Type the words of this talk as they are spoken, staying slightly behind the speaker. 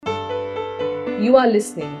You are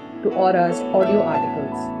listening to Aura's audio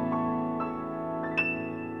articles.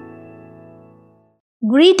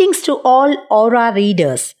 Greetings to all Aura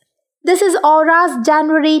readers. This is Aura's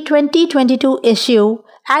January 2022 issue,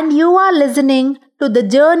 and you are listening to The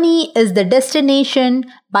Journey is the Destination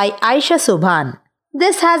by Aisha Subhan.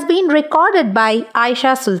 This has been recorded by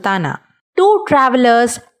Aisha Sultana. Two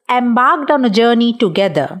travelers embarked on a journey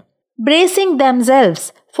together, bracing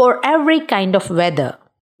themselves for every kind of weather.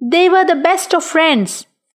 They were the best of friends,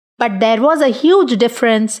 but there was a huge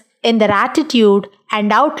difference in their attitude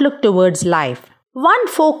and outlook towards life. One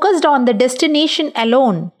focused on the destination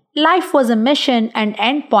alone. Life was a mission and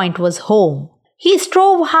endpoint was home. He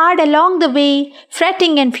strove hard along the way,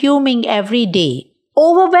 fretting and fuming every day.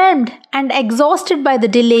 Overwhelmed and exhausted by the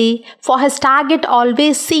delay, for his target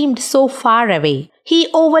always seemed so far away. He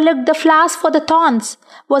overlooked the flowers for the thorns,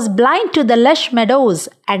 was blind to the lush meadows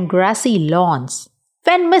and grassy lawns.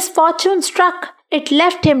 When misfortune struck, it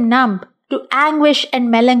left him numb. To anguish and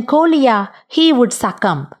melancholia he would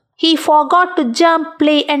succumb. He forgot to jump,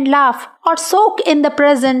 play and laugh, or soak in the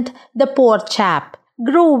present. The poor chap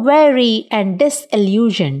grew weary and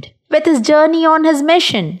disillusioned with his journey on his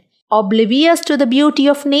mission, oblivious to the beauty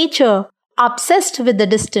of nature, obsessed with the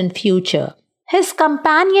distant future. His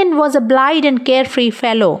companion was a blithe and carefree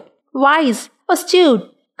fellow, wise,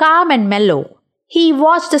 astute, calm and mellow. He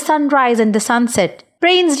watched the sunrise and the sunset,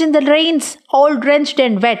 pranced in the rains, all drenched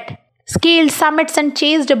and wet, scaled summits and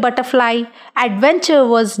chased a butterfly. Adventure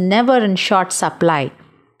was never in short supply.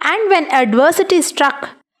 And when adversity struck,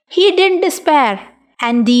 he didn't despair,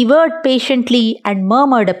 endeavored patiently and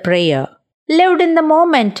murmured a prayer, lived in the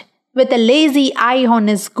moment with a lazy eye on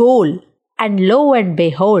his goal, and lo and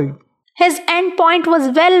behold, his endpoint was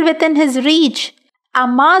well within his reach,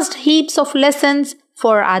 amassed heaps of lessons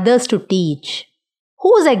for others to teach.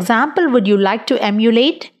 Whose example would you like to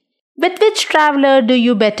emulate? With which traveler do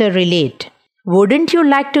you better relate? Wouldn't you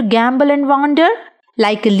like to gamble and wander,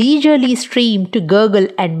 like a leisurely stream to gurgle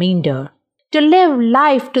and meander? To live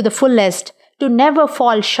life to the fullest, to never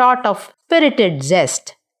fall short of spirited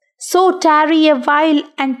zest. So tarry a while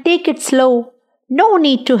and take it slow. No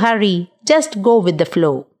need to hurry, just go with the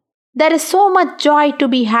flow. There is so much joy to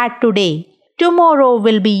be had today. Tomorrow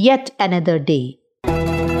will be yet another day.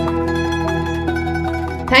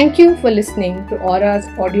 Thank you for listening to Aura's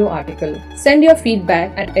audio article. Send your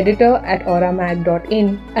feedback at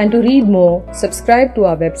editor@auramag.in, and to read more, subscribe to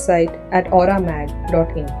our website at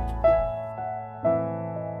auramag.in.